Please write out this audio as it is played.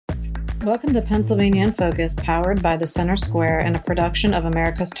Welcome to Pennsylvania in Focus, powered by the Center Square and a production of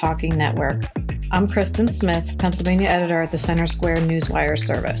America's Talking Network. I'm Kristen Smith, Pennsylvania editor at the Center Square Newswire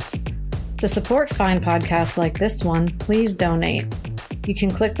service. To support fine podcasts like this one, please donate. You can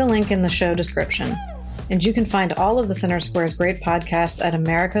click the link in the show description. And you can find all of the Center Square's great podcasts at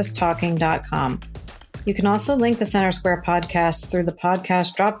americastalking.com. You can also link the Center Square podcasts through the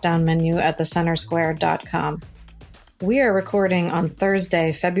podcast drop-down menu at thecentersquare.com. We are recording on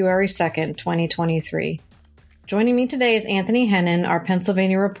Thursday, February 2nd, 2023. Joining me today is Anthony Hennin, our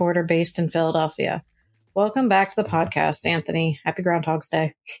Pennsylvania reporter based in Philadelphia. Welcome back to the podcast, Anthony. Happy Groundhog's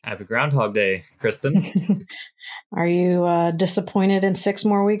Day. Happy Groundhog Day, Kristen. Are you disappointed in 6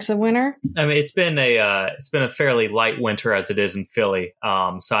 more weeks of winter? I mean, it's been a fairly light winter as it is in Philly.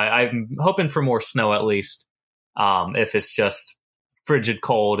 So I'm hoping for more snow at least. If it's just frigid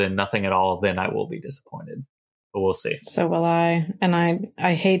cold and nothing at all, then I will be disappointed. But we'll see. So will I. And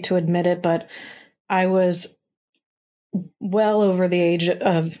I hate to admit it, but I was well over the age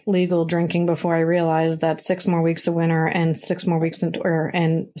of legal drinking before I realized that 6 more weeks of winter and 6 more weeks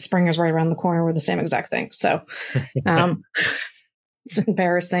and spring is right around the corner were the same exact thing. So it's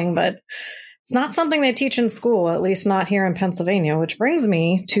embarrassing, but it's not something they teach in school, at least not here in Pennsylvania, which brings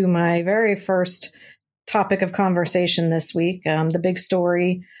me to my very first topic of conversation this week. The big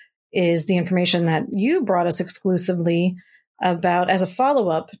story is the information that you brought us exclusively about as a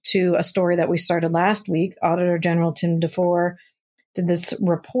follow-up to a story that we started last week. Auditor General Tim DeFore did this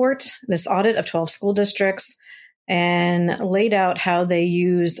audit of 12 school districts, and laid out how they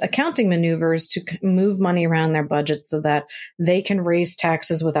use accounting maneuvers to move money around their budget so that they can raise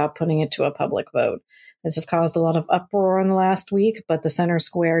taxes without putting it to a public vote. This has caused a lot of uproar in the last week, but the Center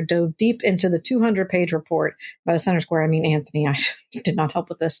Square dove deep into the 200-page report. By the Center Square, I mean Anthony. I did not help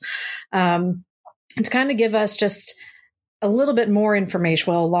with this. To kind of give us just a little bit more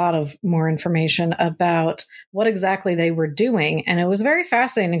information, well, a lot of more information about what exactly they were doing. And it was very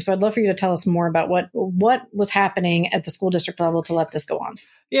fascinating. So I'd love for you to tell us more about what was happening at the school district level to let this go on.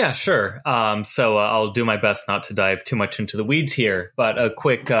 Yeah, sure. So I'll do my best not to dive too much into the weeds here, but a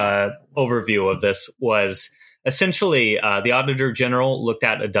quick overview of this was essentially the Auditor General looked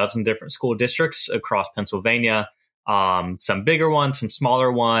at a dozen different school districts across Pennsylvania, some bigger ones, some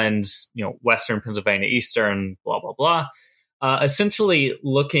smaller ones, Western Pennsylvania, Eastern, blah, blah, blah. Essentially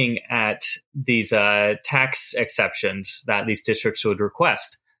looking at these tax exceptions that these districts would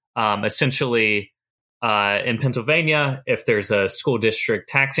request. Essentially, in Pennsylvania, if there's a school district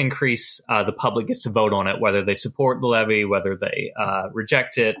tax increase, the public gets to vote on it, whether they support the levy, whether they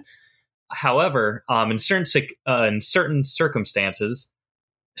reject it. However, in certain circumstances,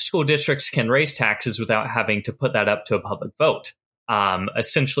 school districts can raise taxes without having to put that up to a public vote.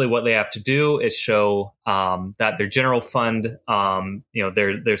 Essentially, what they have to do is show that their general fund,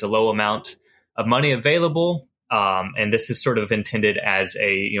 there's a low amount of money available, and this is sort of intended as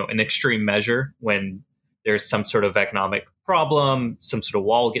an extreme measure when there's some sort of economic problem, some sort of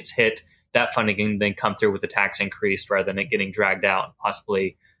wall gets hit. That funding can then come through with a tax increase rather than it getting dragged out and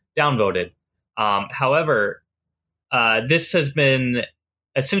possibly downvoted. However, this has been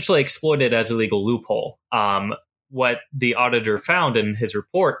essentially exploited as a legal loophole. What the auditor found in his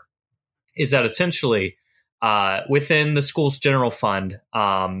report is that essentially within the school's general fund,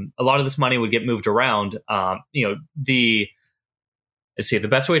 a lot of this money would get moved around. The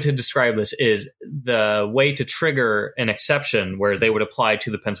best way to describe this is the way to trigger an exception where they would apply to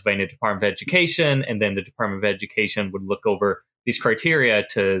the Pennsylvania Department of Education, and then the Department of Education would look over these criteria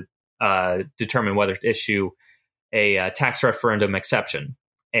to determine whether to issue a tax referendum exception.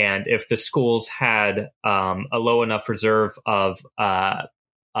 And if the schools had a low enough reserve of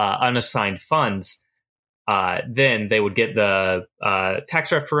unassigned funds, then they would get the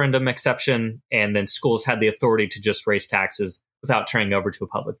tax referendum exception, and then schools had the authority to just raise taxes without turning over to a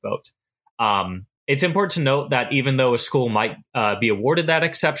public vote. It's important to note that even though a school might be awarded that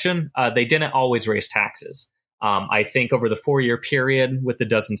exception, they didn't always raise taxes. I think over the 4-year period with the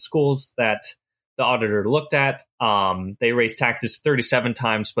dozen schools that the auditor looked at, they raised taxes 37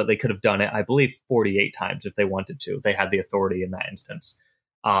 times, but they could have done it, I believe, 48 times if they wanted to. They had the authority in that instance.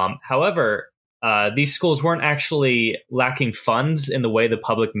 However, these schools weren't actually lacking funds in the way the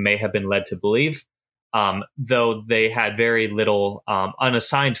public may have been led to believe. Though they had very little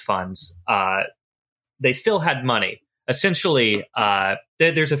unassigned funds, they still had money. Essentially,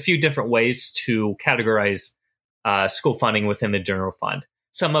 there's a few different ways to categorize school funding within the general fund.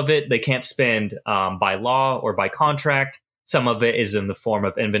 Some of it they can't spend by law or by contract. Some of it is in the form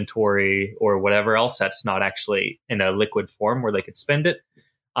of inventory or whatever else that's not actually in a liquid form where they could spend it.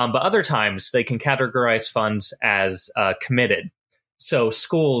 But other times they can categorize funds as committed. So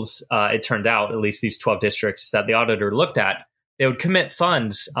schools, it turned out, at least these 12 districts that the auditor looked at, they would commit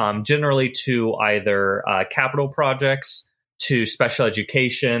funds generally to either capital projects, to special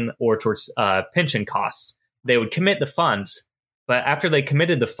education, or towards pension costs. They would commit the funds, but after they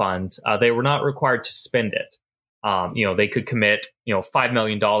committed the fund, they were not required to spend it. They could commit, $5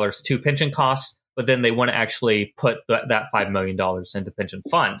 million to pension costs, but then they wouldn't actually put that $5 million into pension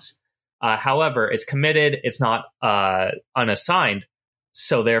funds. However, it's committed, it's not unassigned,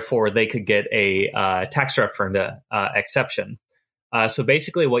 so therefore they could get a tax referenda exception. So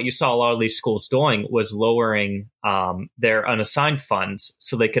basically what you saw a lot of these schools doing was lowering their unassigned funds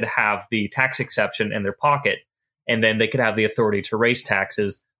so they could have the tax exception in their pocket, and then they could have the authority to raise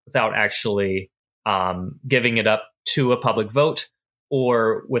taxes without actually giving it up to a public vote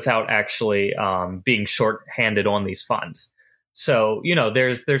or without actually being short-handed on these funds. So,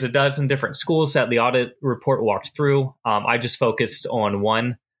 there's a dozen different schools that the audit report walked through. I just focused on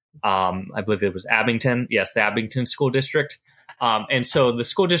one. I believe it was Abington. Yes, the Abington School District. And so the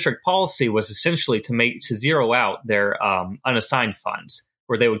school district policy was essentially to zero out their unassigned funds,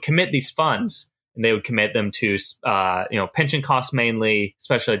 where they would commit these funds and they would commit them to pension costs, mainly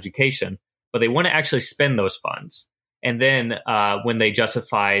special education, but they wouldn't actually spend those funds. And then when they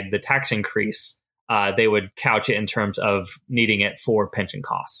justified the tax increase, they would couch it in terms of needing it for pension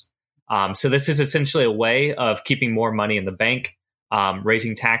costs. So this is essentially a way of keeping more money in the bank,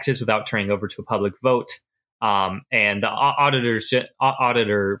 raising taxes without turning over to a public vote. And the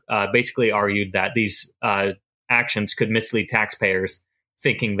auditor basically argued that these actions could mislead taxpayers,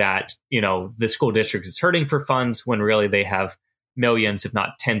 thinking that the school district is hurting for funds when really they have millions, if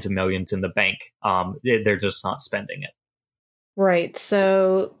not tens of millions, in the bank. They're just not spending it. Right.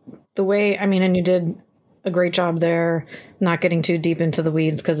 So the way, and you did a great job there, not getting too deep into the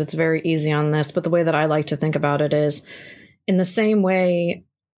weeds because it's very easy on this. But the way that I like to think about it is in the same way.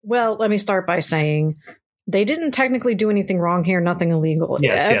 Well, let me start by saying they didn't technically do anything wrong here, nothing illegal.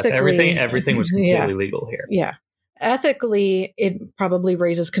 Yes, everything was completely legal here. Yeah. Ethically, it probably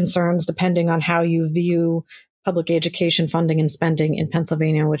raises concerns depending on how you view public education funding and spending in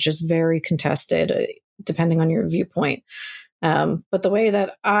Pennsylvania, which is very contested, depending on your viewpoint. But the way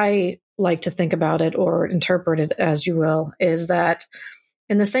that I like to think about it, or interpret it as you will, is that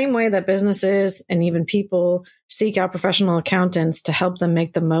in the same way that businesses and even people seek out professional accountants to help them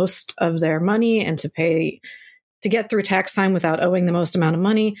make the most of their money and to get through tax time without owing the most amount of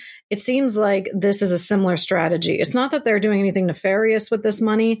money, it seems like this is a similar strategy. It's not that they're doing anything nefarious with this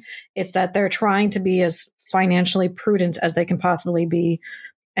money. It's that they're trying to be as financially prudent as they can possibly be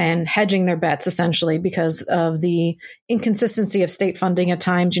and hedging their bets, essentially, because of the inconsistency of state funding at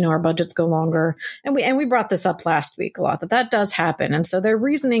times. Our budgets go longer. And we brought this up last week a lot, that does happen. And so their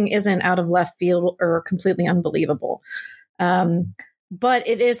reasoning isn't out of left field or completely unbelievable. But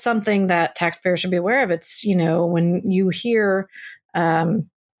it is something that taxpayers should be aware of. It's, when you hear that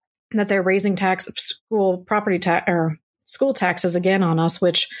they're raising school property tax or school taxes again on us,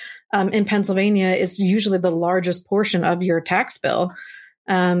 which in Pennsylvania is usually the largest portion of your tax bill.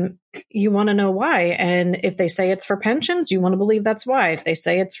 You want to know why. And if they say it's for pensions, you want to believe that's why. If they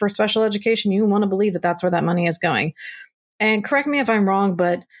say it's for special education, you want to believe that that's where that money is going. And correct me if I'm wrong,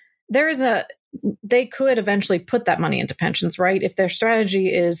 but they could eventually put that money into pensions, right? If their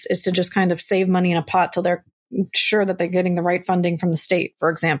strategy is to just kind of save money in a pot till they're sure that they're getting the right funding from the state, for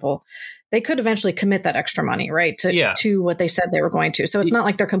example, they could eventually commit that extra money, right, to what they said they were going to. So it's not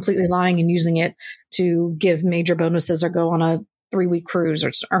like they're completely lying and using it to give major bonuses or go on a 3-week cruise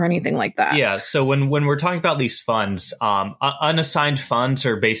or anything like that. Yeah. So when we're talking about these funds, unassigned funds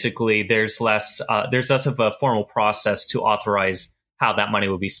are basically there's less of a formal process to authorize how that money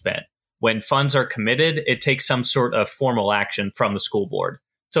will be spent. When funds are committed, it takes some sort of formal action from the school board.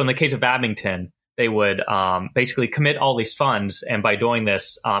 So in the case of Abington, they would basically commit all these funds, and by doing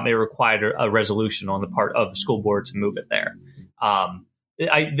this, it required a resolution on the part of the school board to move it there.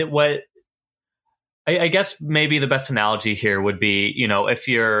 I guess maybe the best analogy here would be, if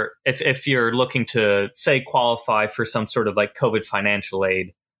you're looking to, say, qualify for some sort of like COVID financial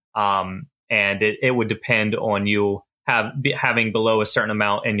aid, and it would depend on you having below a certain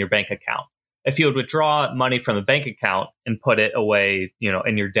amount in your bank account. If you would withdraw money from the bank account and put it away,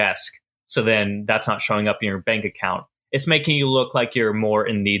 in your desk, so then that's not showing up in your bank account, it's making you look like you're more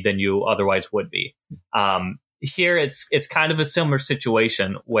in need than you otherwise would be. Here, it's kind of a similar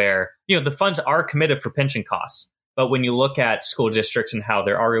situation where, the funds are committed for pension costs. But when you look at school districts and how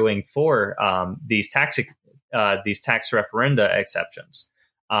they're arguing for these tax referenda exceptions,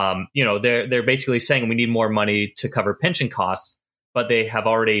 they're basically saying we need more money to cover pension costs. but they have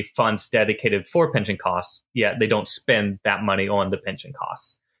already funds dedicated for pension costs, yet they don't spend that money on the pension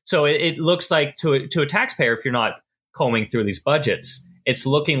costs. So it looks like to a taxpayer, if you're not combing through these budgets, it's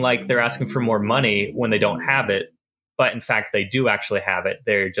looking like they're asking for more money when they don't have it. But in fact, they do actually have it.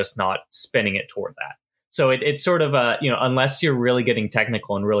 They're just not spending it toward that. So it's sort of unless you're really getting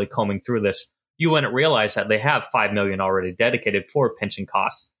technical and really combing through this, you wouldn't realize that they have $5 million already dedicated for pension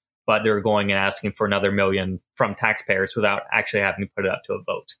costs, but they're going and asking for another $1 million from taxpayers without actually having to put it up to a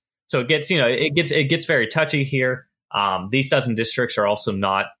vote. So it gets very touchy here. These dozen districts are also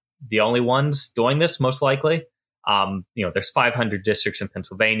not the only ones doing this, most likely. There's 500 districts in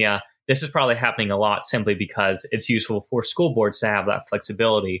Pennsylvania. This is probably happening a lot simply because it's useful for school boards to have that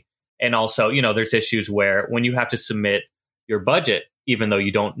flexibility. And also, there's issues where when you have to submit your budget, even though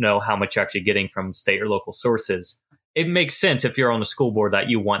you don't know how much you're actually getting from state or local sources, it makes sense if you're on the school board that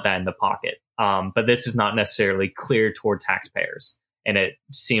you want that in the pocket. But this is not necessarily clear toward taxpayers. And it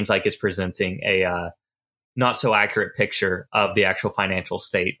seems like it's presenting a not so accurate picture of the actual financial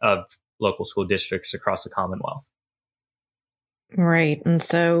state of local school districts across the Commonwealth. Right. And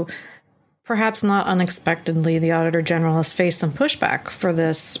so perhaps not unexpectedly, the Auditor General has faced some pushback for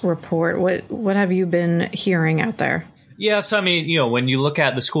this report. What have you been hearing out there? Yeah, so when you look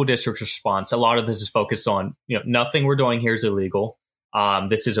at the school district's response, a lot of this is focused on, nothing we're doing here is illegal.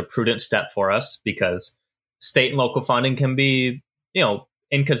 This is a prudent step for us because state and local funding can be,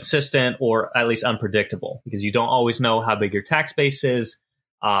 inconsistent or at least unpredictable because you don't always know how big your tax base is.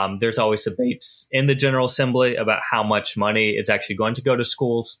 There's always debates in the General Assembly about how much money is actually going to go to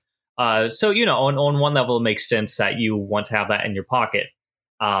schools. So, on one level, it makes sense that you want to have that in your pocket.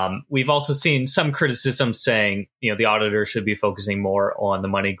 We've also seen some criticism saying, the auditor should be focusing more on the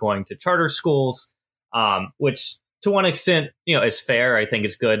money going to charter schools, which to one extent, is fair. I think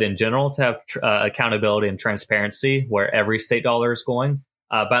it's good in general to have accountability and transparency where every state dollar is going.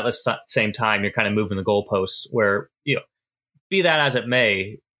 But at the same time, you're kind of moving the goalposts where, be that as it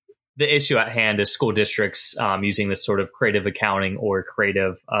may, the issue at hand is school districts using this sort of creative accounting or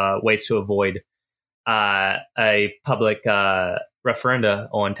creative ways to avoid a public referenda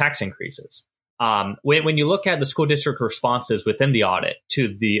on tax increases. When you look at the school district responses within the audit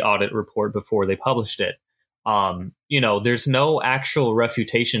to the audit report before they published it, there's no actual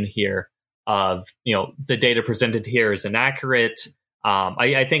refutation here of, the data presented here is inaccurate.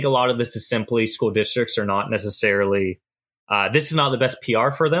 I think a lot of this is simply school districts are not necessarily, this is not the best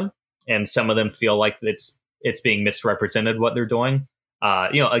PR for them. And some of them feel like it's being misrepresented what they're doing.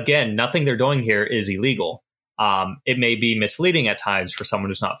 Again, nothing they're doing here is illegal. It may be misleading at times for someone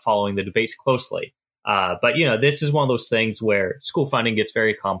who's not following the debates closely. But this is one of those things where school funding gets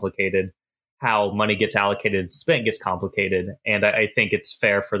very complicated. How money gets allocated and spent gets complicated. And I think it's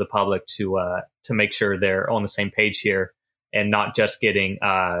fair for the public to make sure they're on the same page here and not just getting,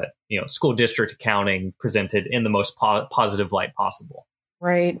 school district accounting presented in the most positive light possible.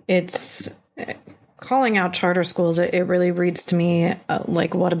 Right. It's calling out charter schools. It really reads to me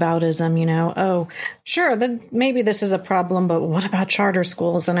like whataboutism, oh, sure, then maybe this is a problem, but what about charter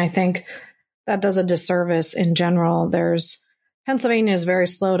schools? And I think that does a disservice in general. Pennsylvania is very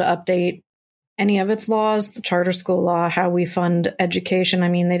slow to update any of its laws, the charter school law, how we fund education.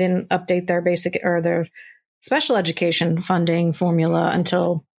 They didn't update their basic or their special education funding formula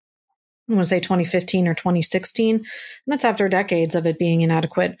until I want to say 2015 or 2016. And that's after decades of it being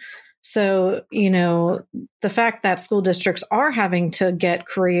inadequate. So, the fact that school districts are having to get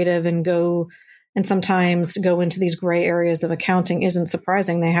creative and sometimes go into these gray areas of accounting isn't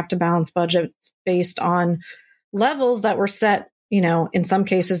surprising. They have to balance budgets based on levels that were set, in some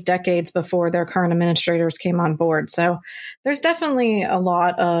cases decades before their current administrators came on board. So there's definitely a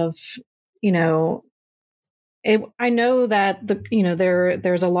lot of, I know that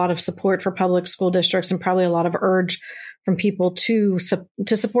there's a lot of support for public school districts and probably a lot of urge from people to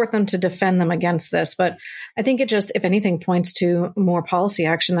support them, to defend them against this. But I think it just, if anything, points to more policy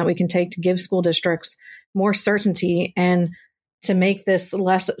action that we can take to give school districts more certainty and to make this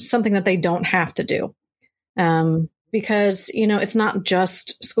less something that they don't have to do. Because, it's not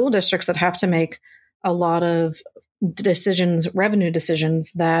just school districts that have to make a lot of decisions, revenue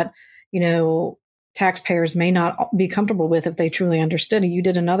decisions that, taxpayers may not be comfortable with if they truly understood it. You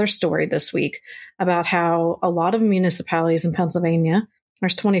did another story this week about how a lot of municipalities in Pennsylvania,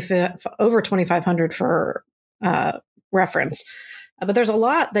 there's over 2,500 for reference, but there's a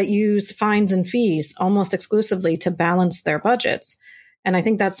lot that use fines and fees almost exclusively to balance their budgets. And I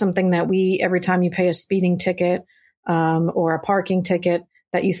think that's something that every time you pay a speeding ticket or a parking ticket,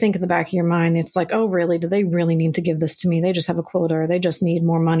 that you think in the back of your mind, it's like, oh, really? Do they really need to give this to me? They just have a quota or they just need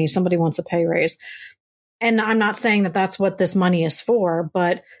more money. Somebody wants a pay raise. And I'm not saying that that's what this money is for,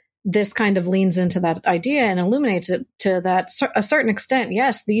 but this kind of leans into that idea and illuminates it to that a certain extent.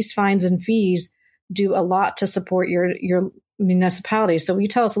 Yes, these fines and fees do a lot to support your municipality. So will you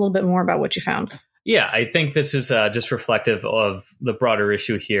tell us a little bit more about what you found? Yeah, I think this is just reflective of the broader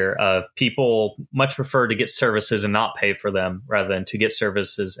issue here of people much prefer to get services and not pay for them rather than to get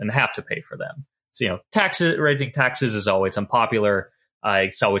services and have to pay for them. So, raising taxes is always unpopular.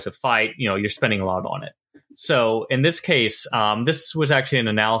 It's always a fight. You're spending a lot on it. So in this case, this was actually an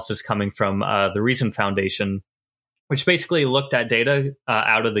analysis coming from the Reason Foundation, which basically looked at data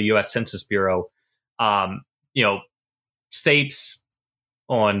out of the U.S. Census Bureau. States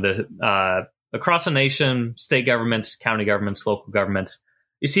on the across the nation, state governments, county governments, local governments.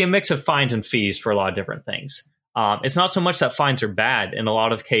 You see a mix of fines and fees for a lot of different things. It's not so much that fines are bad. In a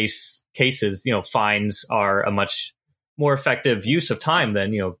lot of cases, fines are a much more effective use of time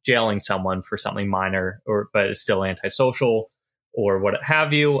than jailing someone for something minor, but it's still antisocial or what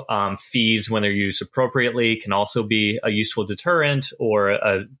have you. Fees, when they're used appropriately, can also be a useful deterrent or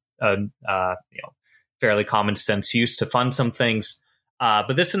a fairly common sense use to fund some things.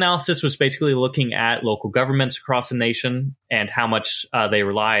 But this analysis was basically looking at local governments across the nation and how much they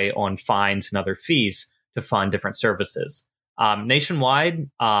rely on fines and other fees to fund different services. Nationwide,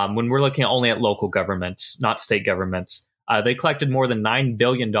 when we're looking only at local governments, not state governments, they collected more than $9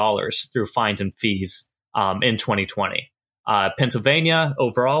 billion through fines and fees in 2020. Pennsylvania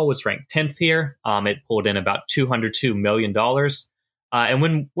overall was ranked 10th here. It pulled in about $202 million. And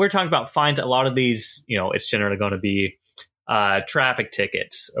when we're talking about fines, a lot of these, it's generally going to be traffic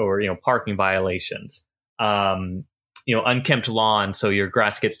tickets or, parking violations, unkempt lawn. So your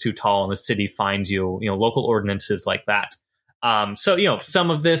grass gets too tall and the city fines you, local ordinances like that. So,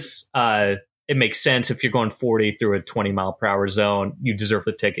 some of this, it makes sense. If you're going 40 through a 20-mile-per-hour zone, you deserve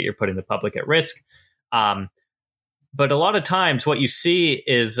the ticket. You're putting the public at risk. But a lot of times what you see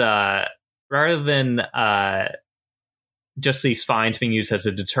is rather than just these fines being used as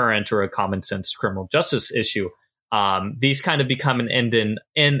a deterrent or a common sense criminal justice issue, these kind of become an end in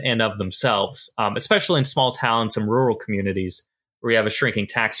and of themselves, especially in small towns and rural communities where you have a shrinking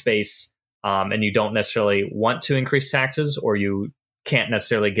tax base and you don't necessarily want to increase taxes or you can't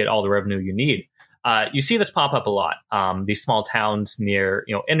necessarily get all the revenue you need. You see this pop up a lot. These small towns near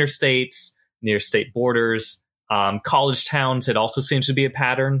interstates, near state borders, college towns. It also seems to be a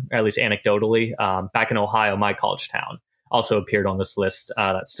pattern, at least anecdotally. Back in Ohio, my college town also appeared on this list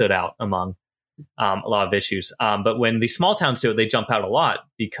that stood out among a lot of issues. But when these small towns do it, they jump out a lot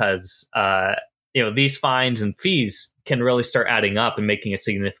because these fines and fees can really start adding up and making a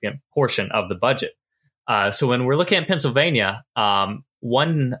significant portion of the budget. So when we're looking at Pennsylvania,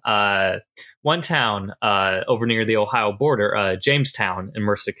 one town over near the Ohio border, Jamestown in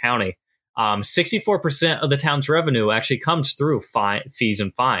Mercer County, 64% of the town's revenue actually comes through fees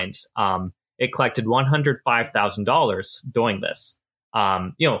and fines. It collected $105,000 doing this.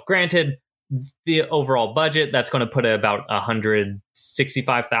 Granted, the overall budget that's going to put it about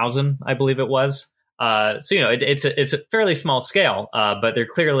 $165,000, I believe it was. It's a fairly small scale, but they're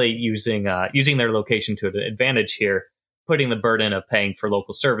clearly using their location to an advantage here, putting the burden of paying for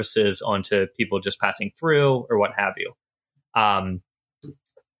local services onto people just passing through or what have you.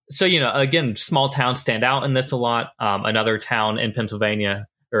 Again, small towns stand out in this a lot. Another town in Pennsylvania,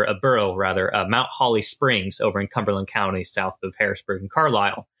 or a borough rather, Mount Holly Springs over in Cumberland County, south of Harrisburg and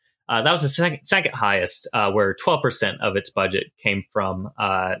Carlisle. That was the second highest, where 12% of its budget came from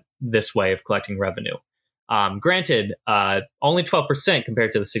this way of collecting revenue. Granted, only 12%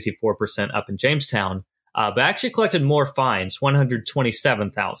 compared to the 64% up in Jamestown, but actually collected more fines,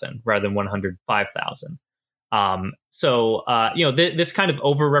 $127,000 rather than $105,000. This kind of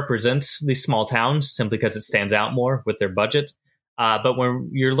overrepresents these small towns simply because it stands out more with their budget. But when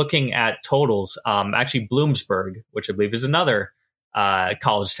you're looking at totals, actually Bloomsburg, which I believe is another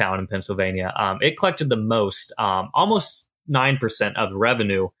college town in Pennsylvania, it collected the most, almost 9% of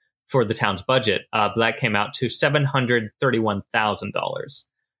revenue for the town's budget. But that came out to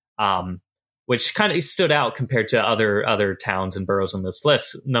 $731,000, which kind of stood out compared to other towns and boroughs on this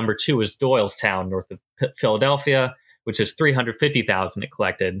list. Number 2 is Doylestown, north of Philadelphia, which is $350,000 it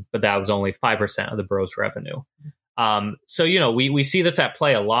collected, but that was only 5% of the borough's revenue. We see this at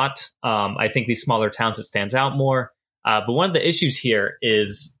play a lot. I think these smaller towns, it stands out more. But one of the issues here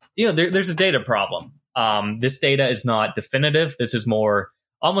is, there's a data problem. This data is not definitive. This is more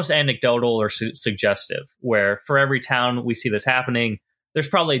almost anecdotal or suggestive, where for every town we see this happening, there's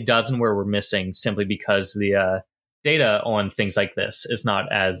probably a dozen where we're missing simply because the data on things like this is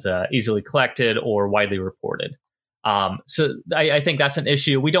not as easily collected or widely reported. I think that's an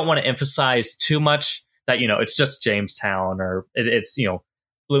issue. We don't want to emphasize too much that, it's just Jamestown, or it's,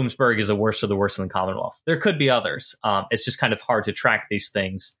 Bloomsburg is the worst of the worst in the Commonwealth. There could be others. It's just kind of hard to track these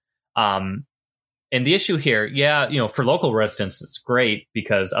things. And the issue here, for local residents, it's great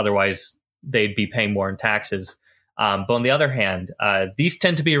because otherwise they'd be paying more in taxes. But on the other hand, these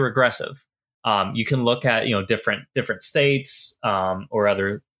tend to be regressive. You can look at, different states or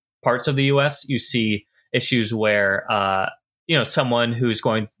other parts of the U.S. You see issues where, someone who's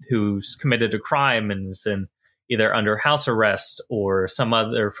committed a crime and is in either under house arrest or some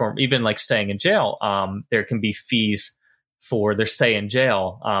other form, even like staying in jail. There can be fees for their stay in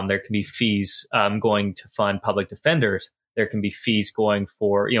jail. There can be fees going to fund public defenders. There can be fees going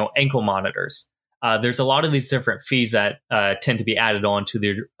for, ankle monitors. There's a lot of these different fees that tend to be added on to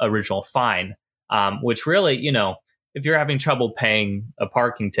the original fine, which really, if you're having trouble paying a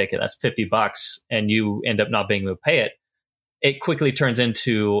parking ticket, that's $50, and you end up not being able to pay it, it quickly turns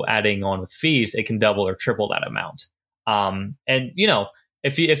into adding on with fees. It can double or triple that amount. And,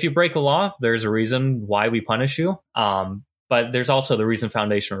 if you break a law, there's a reason why we punish you. But there's also the Reason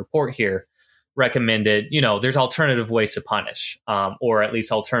Foundation report here recommended, there's alternative ways to punish, or at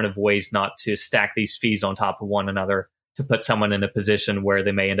least alternative ways not to stack these fees on top of one another to put someone in a position where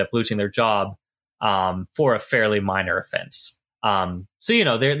they may end up losing their job for a fairly minor offense.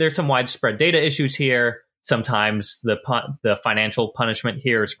 There's some widespread data issues here. Sometimes the financial punishment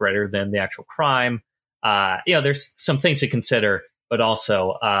here is greater than the actual crime. There's some things to consider, but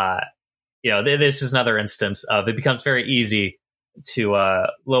also, this is another instance of it becomes very easy to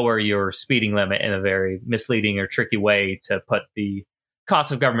lower your speeding limit in a very misleading or tricky way to put the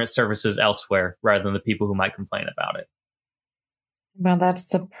cost of government services elsewhere rather than the people who might complain about it. Well, that's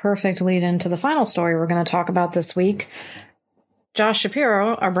the perfect lead into the final story we're going to talk about this week. Josh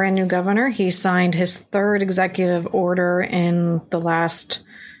Shapiro, our brand new governor, he signed his third executive order in the last,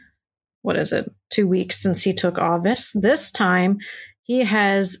 2 weeks since he took office. This time, he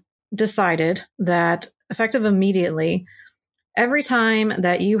has decided that effective immediately, every time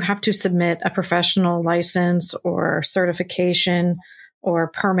that you have to submit a professional license or certification or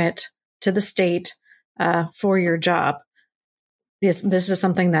permit to the state for your job, this is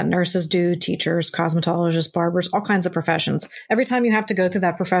something that nurses do, teachers, cosmetologists, barbers, all kinds of professions. Every time you have to go through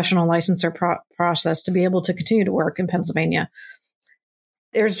that professional licensure process to be able to continue to work in Pennsylvania,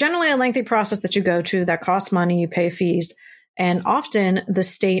 there's generally a lengthy process that you go to that costs money, you pay fees. And often the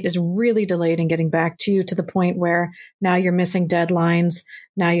state is really delayed in getting back to you to the point where now you're missing deadlines.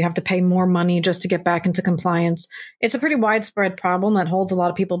 Now you have to pay more money just to get back into compliance. It's a pretty widespread problem that holds a lot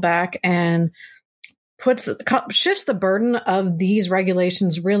of people back and shifts the burden of these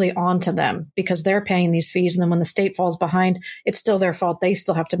regulations really onto them because they're paying these fees. And then when the state falls behind, it's still their fault. They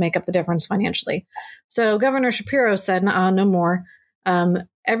still have to make up the difference financially. So Governor Shapiro said, no more.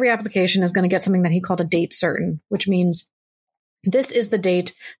 Every application is going to get something that he called a date certain, which means this is the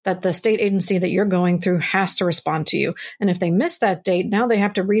date that the state agency that you're going through has to respond to you. And if they miss that date, now they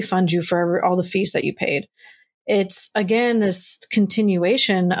have to refund you for all the fees that you paid. It's, again, this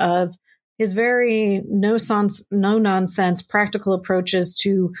continuation of his very no-nonsense practical approaches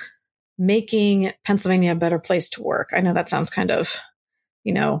to making Pennsylvania a better place to work. I know that sounds kind of,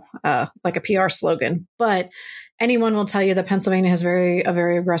 like a PR slogan, but anyone will tell you that Pennsylvania has a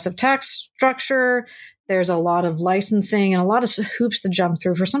very aggressive tax structure. There's a lot of licensing and a lot of hoops to jump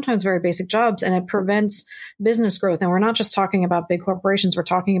through for sometimes very basic jobs, and it prevents business growth. And we're not just talking about big corporations. We're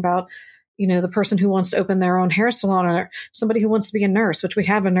talking about, the person who wants to open their own hair salon or somebody who wants to be a nurse, which we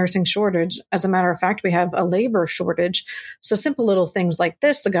have a nursing shortage. As a matter of fact, we have a labor shortage. So simple little things like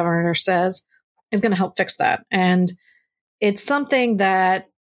this, the governor says, is going to help fix that. And it's something that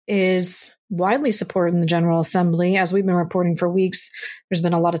is widely supported in the General Assembly. As we've been reporting for weeks, there's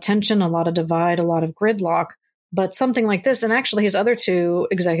been a lot of tension, a lot of divide, a lot of gridlock. But something like this, and actually his other two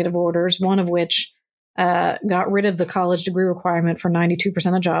executive orders, one of which got rid of the college degree requirement for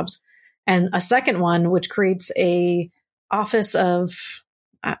 92% of jobs, and a second one, which creates a office of,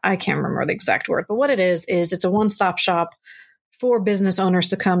 I can't remember the exact word, but what it is it's a one-stop shop for business owners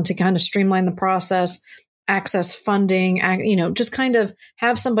to come to kind of streamline the process, access funding, just kind of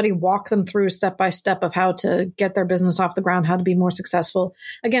have somebody walk them through step by step of how to get their business off the ground, how to be more successful.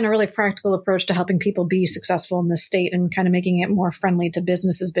 Again, a really practical approach to helping people be successful in this state and kind of making it more friendly to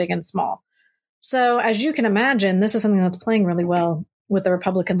businesses big and small. So as you can imagine, this is something that's playing really well with the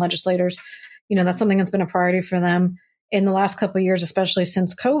Republican legislators. That's something that's been a priority for them in the last couple of years, especially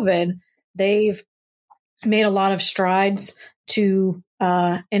since COVID. They've made a lot of strides to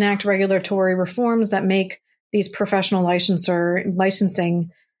enact regulatory reforms that make these professional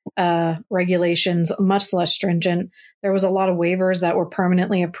licensing regulations much less stringent. There was a lot of waivers that were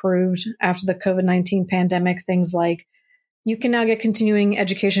permanently approved after the COVID-19 pandemic. Things like you can now get continuing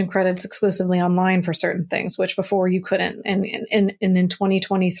education credits exclusively online for certain things, which before you couldn't. And in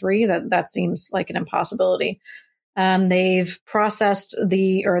 2023, that seems like an impossibility. They've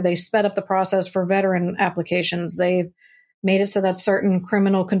they sped up the process for veteran applications. They've made it so that certain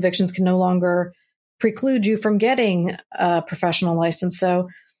criminal convictions can no longer preclude you from getting a professional license. So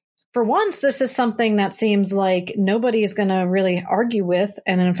for once, this is something that seems like nobody's going to really argue with.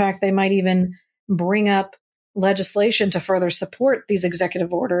 And in fact, they might even bring up legislation to further support these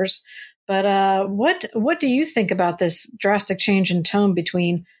executive orders. But what do you think about this drastic change in tone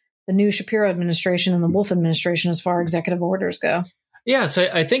between the new Shapiro administration and the Wolf administration as far as executive orders go? Yeah, so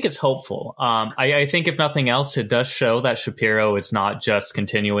I think it's hopeful. I think if nothing else, it does show that Shapiro is not just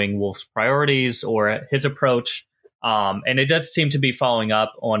continuing Wolf's priorities or his approach. And it does seem to be following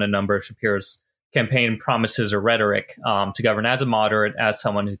up on a number of Shapiro's campaign promises or rhetoric to govern as a moderate, as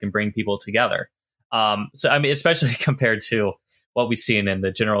someone who can bring people together. So, I mean, especially compared to what we've seen in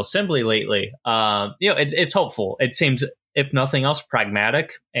the General Assembly lately, it's hopeful. It seems, if nothing else,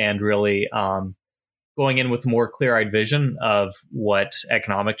 pragmatic and really going in with a more clear-eyed vision of what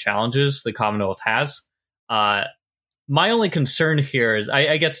economic challenges the Commonwealth has. My only concern here is,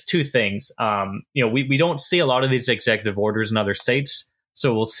 I guess, two things. We don't see a lot of these executive orders in other states,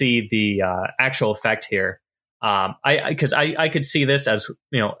 so we'll see the actual effect here. Because I could see this as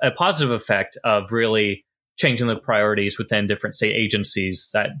a positive effect of really changing the priorities within different state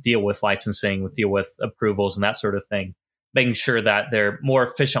agencies that deal with licensing, deal with approvals, and that sort of thing, making sure that they're more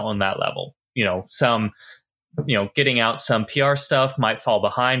efficient on that level. Getting out some PR stuff might fall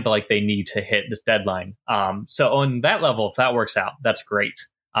behind, but like they need to hit this deadline. So on that level, if that works out, that's great.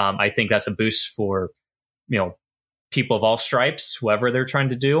 I think that's a boost for, people of all stripes, whoever they're trying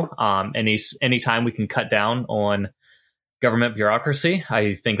to do. Anytime we can cut down on government bureaucracy,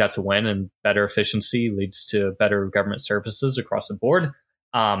 I think that's a win, and better efficiency leads to better government services across the board.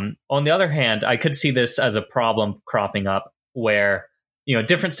 On the other hand, I could see this as a problem cropping up where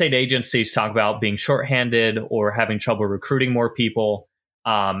different state agencies talk about being shorthanded or having trouble recruiting more people.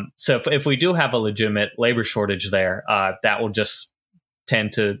 So if we do have a legitimate labor shortage there, that will just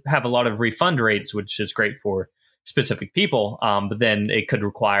tend to have a lot of refund rates, which is great for specific people. But then it could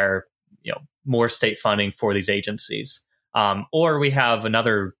require, more state funding for these agencies. Or we have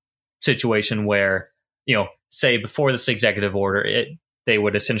another situation where, say before this executive order, they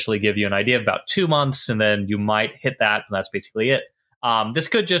would essentially give you an idea of about 2 months, and then you might hit that, and that's basically it. This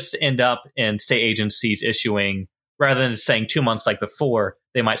could just end up in state agencies issuing, rather than saying 2 months like before,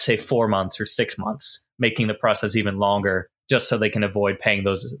 they might say 4 months or 6 months, making the process even longer, just so they can avoid paying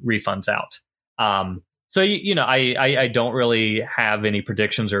those refunds out. I don't really have any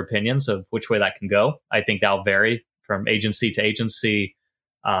predictions or opinions of which way that can go. I think that'll vary from agency to agency.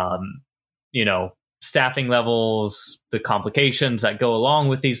 Staffing levels, the complications that go along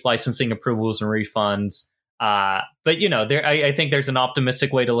with these licensing approvals and refunds. I think there's an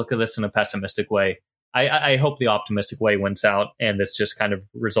optimistic way to look at this and a pessimistic way. I hope the optimistic way wins out, and this just kind of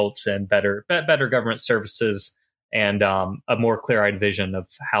results in better government services and a more clear-eyed vision of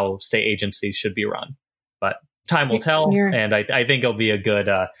how state agencies should be run. But time will tell, and I think it'll be a good,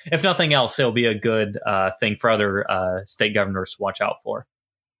 if nothing else, it'll be a good thing for other state governors to watch out for.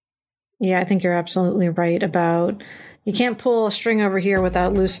 Yeah, I think you're absolutely right about you can't pull a string over here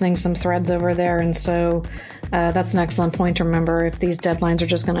without loosening some threads over there. And so that's an excellent point to remember if these deadlines are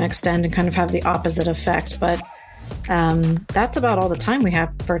just going to extend and kind of have the opposite effect. But that's about all the time we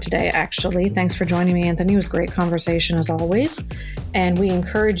have for today, actually. Thanks for joining me, Anthony. It was a great conversation as always. And we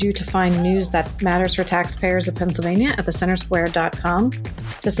encourage you to find news that matters for taxpayers of Pennsylvania at thecentersquare.com.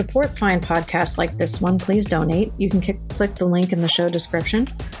 To support fine podcasts like this one, please donate. You can click the link in the show description.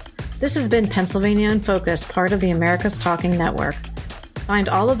 This has been Pennsylvania in Focus, part of the America's Talking Network. Find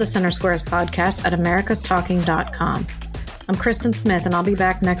all of the Center Square's podcasts at americastalking.com. I'm Kristen Smith, and I'll be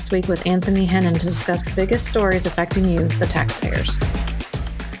back next week with Anthony Hennon to discuss the biggest stories affecting you, the taxpayers.